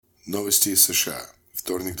Новости из США.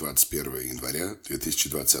 Вторник, 21 января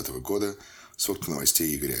 2020 года. Сводку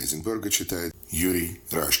новостей Игоря Айзенберга читает Юрий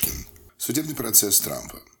Рашкин. Судебный процесс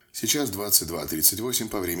Трампа. Сейчас 22:38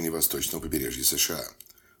 по времени восточного побережья США.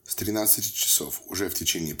 С 13 часов уже в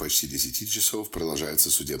течение почти 10 часов продолжается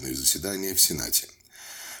судебное заседание в Сенате.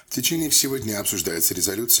 В течение всего дня обсуждается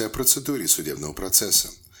резолюция о процедуре судебного процесса.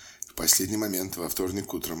 В последний момент, во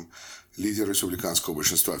вторник утром, лидер республиканского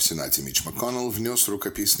большинства в Сенате Митч МакКоннелл внес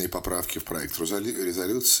рукописные поправки в проект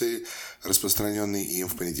резолюции, распространенный им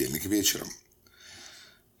в понедельник вечером.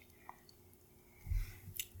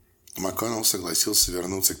 МакКоннелл согласился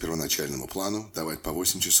вернуться к первоначальному плану, давать по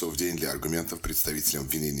 8 часов в день для аргументов представителям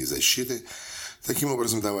обвинения и защиты, таким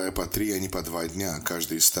образом давая по 3, а не по 2 дня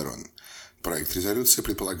каждой из сторон. Проект резолюции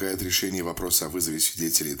предполагает решение вопроса о вызове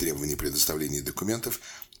свидетелей и требований предоставления документов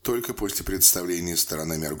только после представления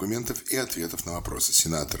сторонами аргументов и ответов на вопросы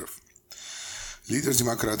сенаторов. Лидер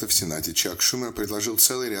демократов в Сенате Чак Шумер предложил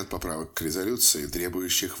целый ряд поправок к резолюции,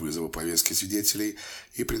 требующих вызова повестки свидетелей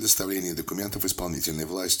и предоставления документов исполнительной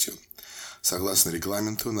властью. Согласно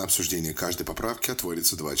регламенту, на обсуждение каждой поправки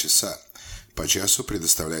отводится 2 часа. По часу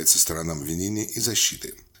предоставляется сторонам обвинения и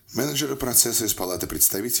защиты. Менеджеры процесса из Палаты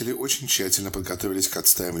представителей очень тщательно подготовились к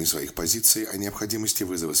отстаиванию своих позиций о необходимости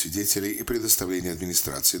вызова свидетелей и предоставления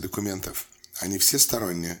администрации документов. Они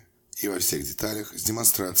всесторонне и во всех деталях, с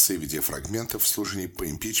демонстрацией в виде фрагментов слушаний по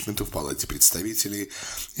импичменту в Палате представителей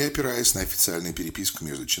и опираясь на официальную переписку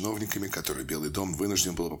между чиновниками, которую Белый дом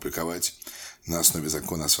вынужден был опубликовать на основе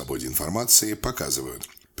закона о свободе информации, показывают: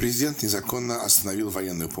 президент незаконно остановил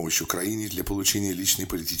военную помощь Украине для получения личной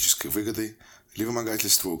политической выгоды, для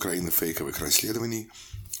вымогательства Украины фейковых расследований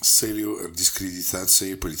с целью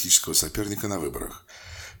дискредитации политического соперника на выборах.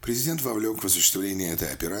 Президент вовлек в осуществление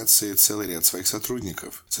этой операции целый ряд своих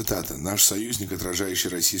сотрудников. Цитата: «Наш союзник, отражающий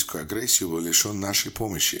российскую агрессию, был лишен нашей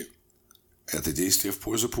помощи. Это действие в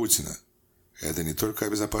пользу Путина. Это не только о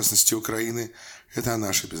безопасности Украины, это о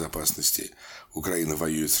нашей безопасности. Украина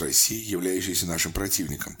воюет с Россией, являющейся нашим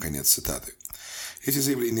противником». Конец цитаты. Эти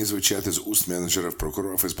заявления звучат из уст менеджеров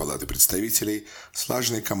прокуроров из Палаты представителей,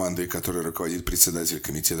 слаженной командой, которой руководит председатель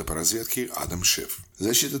комитета по разведке Адам Шиф.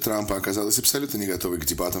 Защита Трампа оказалась абсолютно не готовой к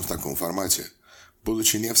дебатам в таком формате.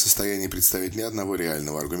 Будучи не в состоянии представить ни одного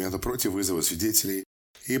реального аргумента против вызова свидетелей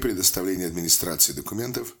и предоставления администрации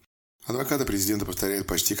документов, адвокаты президента повторяют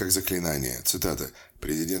почти как заклинание. Цитата: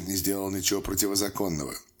 «Президент не сделал ничего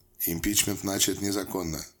противозаконного. Импичмент начат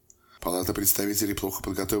незаконно. Палата представителей плохо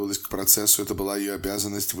подготовилась к процессу, это была ее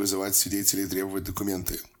обязанность вызывать свидетелей и требовать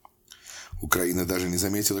документы. Украина даже не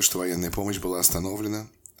заметила, что военная помощь была остановлена.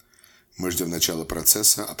 Мы ждем начала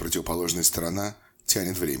процесса, а противоположная сторона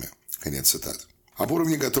тянет время». Конец цитаты. Об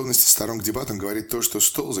уровне готовности сторон к дебатам говорит то, что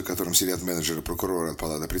стол, за которым сидят менеджеры прокурора от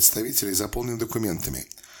Палаты представителей, заполнен документами,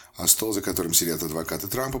 а стол, за которым сидят адвокаты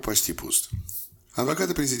Трампа, почти пуст.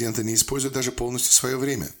 Адвокаты президента не используют даже полностью свое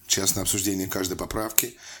время, час на обсуждение каждой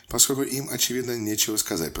поправки, поскольку им, очевидно, нечего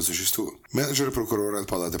сказать по существу. Менеджеры прокурора от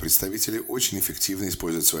Палаты представителей очень эффективно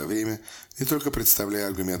используют свое время, не только представляя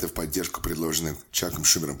аргументы в поддержку предложенных Чаком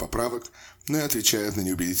Шумером поправок, но и отвечают на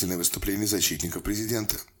неубедительные выступления защитников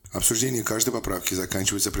президента. Обсуждение каждой поправки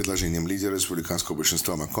заканчивается предложением лидера республиканского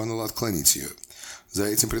большинства МакКоннелла отклонить ее. За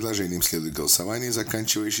этим предложением следует голосование,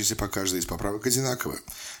 заканчивающееся по каждой из поправок одинаково,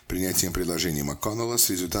 принятием предложения МакКоннелла с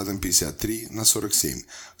результатом 53-47,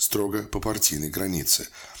 строго по партийной границе,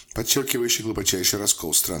 подчеркивающий глубочайший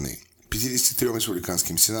раскол страны. 53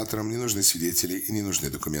 республиканским сенаторам не нужны свидетели и не нужны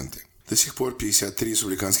документы. До сих пор 53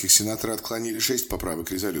 республиканских сенатора отклонили 6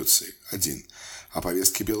 поправок резолюции. 1. О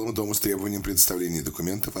повестке Белому дому с требованием предоставления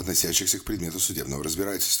документов, относящихся к предмету судебного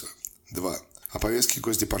разбирательства. 2. О повестке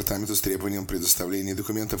Госдепартаменту с требованием предоставления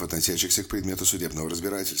документов, относящихся к предмету судебного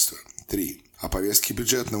разбирательства. 3. О повестке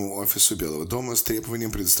Бюджетному офису Белого дома с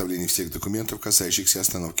требованием предоставления всех документов, касающихся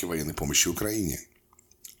остановки военной помощи Украине.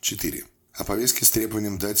 4. О повестке с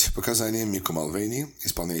требованием дать показания Мику Малвейни,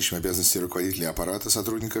 исполняющему обязанности руководителя аппарата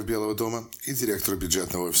сотрудников Белого дома, и директору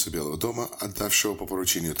Бюджетного офиса Белого дома, отдавшего по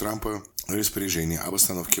поручению Трампа распоряжение об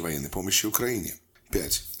остановке военной помощи Украине.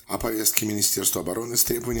 5. О повестке Министерства обороны с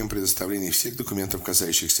требованием предоставления всех документов,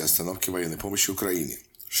 касающихся остановки военной помощи Украине.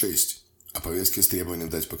 6. О повестке с требованием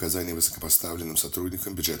дать показания высокопоставленным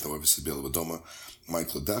сотрудникам Бюджетного офиса Белого дома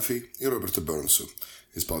Майклу Даффи и Роберту Бернсу,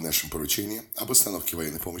 исполнявшим поручение об остановке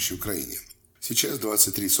военной помощи Украине. Сейчас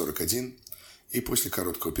 23:41, и после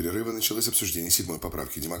короткого перерыва началось обсуждение 7-й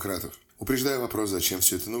поправки демократов. Упреждая вопрос, зачем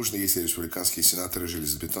все это нужно, если республиканские сенаторы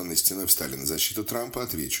железобетонной стеной встали на защиту Трампа,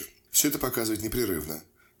 отвечу. Все это показывает непрерывно.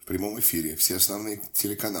 В прямом эфире все основные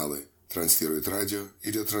телеканалы транслируют радио,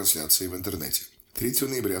 идет трансляция в интернете. 3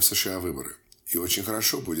 ноября в США выборы. И очень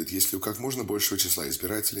хорошо будет, если у как можно большего числа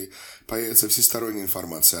избирателей появится всесторонняя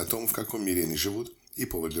информация о том, в каком мире они живут, и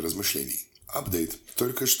повод для размышлений. Апдейт.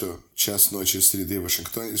 Только что, час ночи в среды в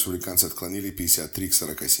Вашингтоне республиканцы отклонили 53 к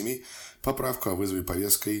 47 поправку о вызове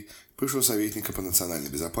повесткой бывшего советника по национальной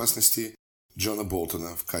безопасности Джона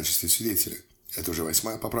Болтона в качестве свидетеля. Это уже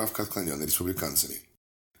 8-я поправка, отклоненная республиканцами.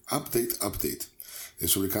 Апдейт.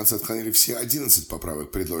 Республиканцы отклонили все 11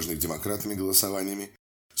 поправок, предложенных демократами голосованиями,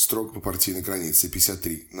 строго по партийной границе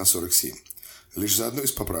 53 на 47. Лишь за одну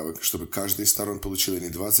из поправок, чтобы каждая из сторон получила не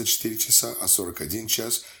 24 часа, а 41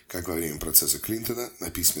 час, как во время процесса Клинтона, на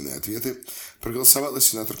письменные ответы, проголосовала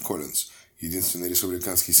сенатор Коллинз, единственный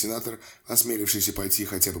республиканский сенатор, осмелившийся пойти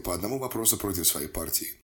хотя бы по одному вопросу против своей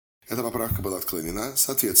партии. Эта поправка была отклонена,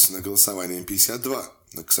 соответственно, голосованием 52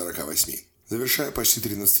 к 48. Завершая почти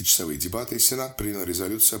 13-часовые дебаты, Сенат принял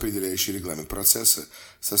резолюцию, определяющую регламент процесса,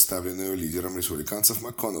 составленную лидером республиканцев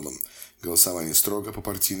МакКоннеллом. Голосование строго по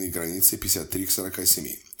партийной границе 53 к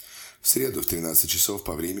 47. В среду в 13 часов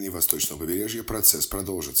по времени восточного побережья процесс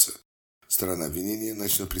продолжится. Сторона обвинения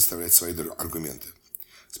начнет представлять свои аргументы.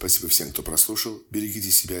 Спасибо всем, кто прослушал.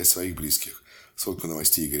 Берегите себя и своих близких. Сводку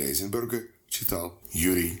новостей Игоря Айзенберга читал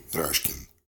Юрий Рашкин.